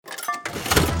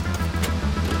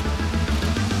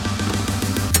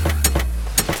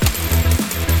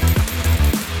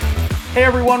Hey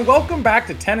everyone, welcome back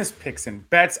to Tennis Picks and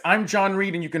Bets. I'm John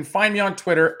Reed, and you can find me on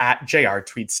Twitter at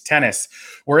JRTweetsTennis.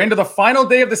 We're into the final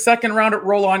day of the second round at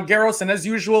Roland Garros, and as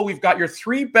usual, we've got your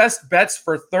three best bets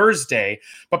for Thursday.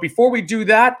 But before we do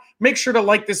that, make sure to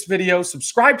like this video,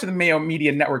 subscribe to the Mayo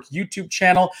Media Network YouTube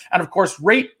channel, and of course,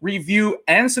 rate, review,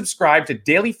 and subscribe to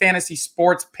Daily Fantasy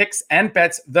Sports Picks and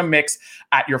Bets The Mix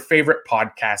at your favorite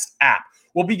podcast app.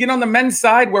 We'll begin on the men's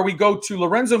side, where we go to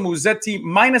Lorenzo Musetti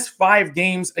 -5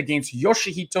 games against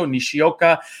Yoshihito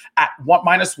Nishioka at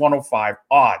 -105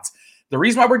 odds. The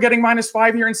reason why we're getting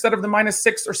 -5 here instead of the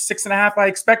 -6 or 6.5 I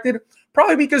expected,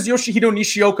 probably because Yoshihito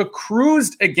Nishioka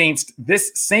cruised against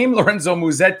this same Lorenzo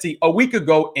Musetti a week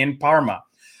ago in Parma.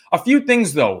 A few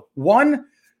things though. One,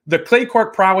 the clay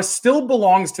court prowess still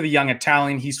belongs to the young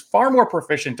Italian. He's far more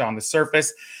proficient on the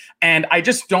surface. And I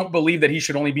just don't believe that he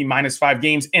should only be -5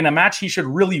 games in a match he should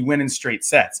really win in straight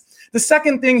sets. The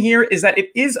second thing here is that it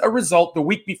is a result the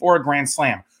week before a Grand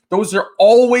Slam. Those are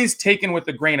always taken with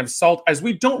a grain of salt, as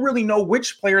we don't really know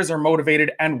which players are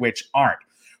motivated and which aren't.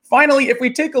 Finally, if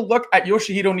we take a look at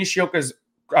Yoshihito Nishioka's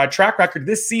track record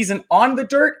this season on the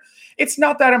dirt, it's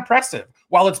not that impressive.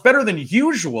 While it's better than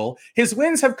usual, his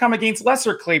wins have come against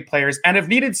lesser clay players and have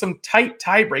needed some tight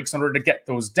tie breaks in order to get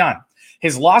those done.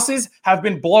 His losses have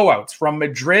been blowouts, from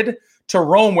Madrid to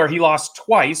Rome, where he lost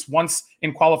twice, once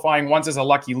in qualifying, once as a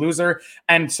lucky loser,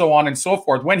 and so on and so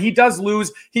forth. When he does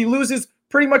lose, he loses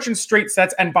pretty much in straight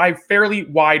sets and by fairly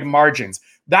wide margins.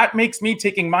 That makes me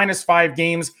taking -5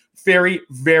 games very,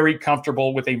 very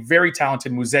comfortable with a very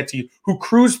talented Musetti, who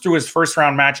cruised through his first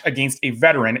round match against a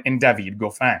veteran in David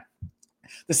Goffin.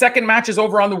 The second match is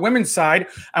over on the women's side,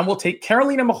 and we'll take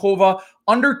Karolina Muchova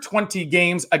under 20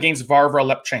 games against Varvara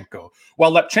Lepchenko.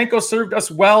 While Lepchenko served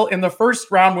us well in the first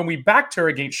round when we backed her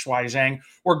against Shuai Zhang,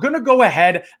 we're going to go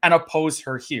ahead and oppose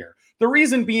her here. The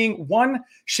reason being, one,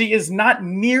 she is not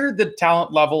near the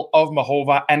talent level of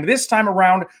Muchova, and this time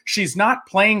around, she's not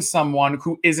playing someone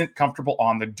who isn't comfortable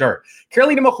on the dirt.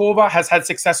 Karolina Muchova has had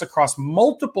success across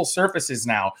multiple surfaces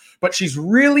now, but she's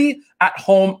really at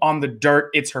home on the dirt.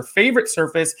 It's her favorite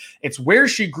surface. It's where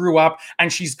she grew up,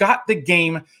 and she's got the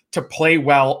game to play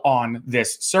well on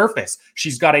this surface.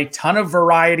 She's got a ton of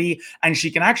variety, and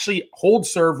she can actually hold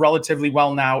serve relatively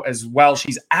well now as well.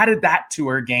 She's added that to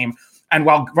her game. And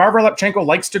while Varvara Lepchenko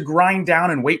likes to grind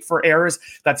down and wait for errors,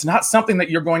 that's not something that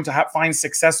you're going to find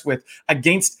success with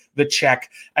against the Czech.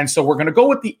 And so we're going to go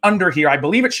with the under here. I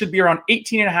believe it should be around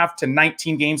 18.5 to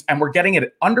 19 games, and we're getting it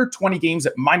at under 20 games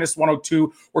at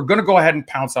 -102. We're going to go ahead and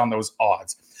pounce on those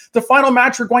odds. The final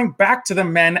match, we're going back to the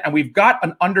men, and we've got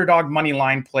an underdog money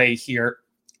line play here.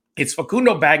 It's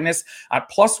Facundo Bagnis at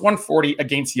 +140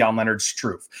 against Jan-Lennard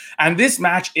Struff. And this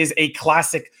match is a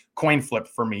classic coin flip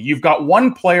for me. You've got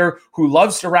one player who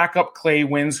loves to rack up clay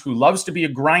wins, who loves to be a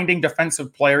grinding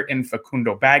defensive player in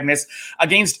Facundo Bagnis,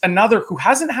 against another who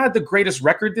hasn't had the greatest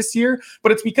record this year,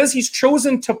 but it's because he's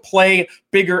chosen to play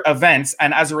bigger events,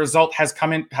 and as a result has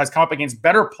come up against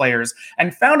better players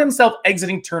and found himself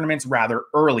exiting tournaments rather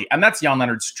early, and that's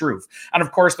Jan-Lennard Struff. And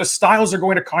of course, the styles are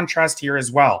going to contrast here as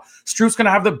well. Struff's going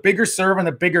to have the bigger serve and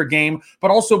the bigger game,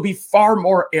 but also be far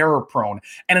more error prone.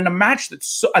 And in a match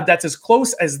that's as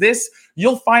close as this,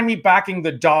 you'll find me backing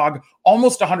the dog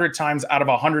almost 100 times out of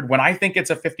 100. When I think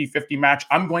it's a 50-50 match,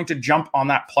 I'm going to jump on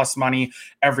that plus money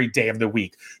every day of the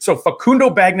week. So Facundo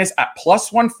Bagnis at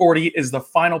 +140 is the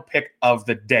final pick of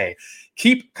the day.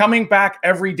 Keep coming back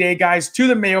every day, guys, to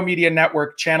the Mayo Media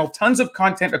Network channel. Tons of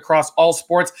content across all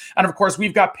sports. And of course,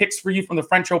 we've got picks for you from the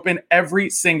French Open every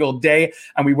single day.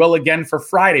 And we will again for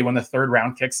Friday when the third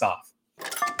round kicks off.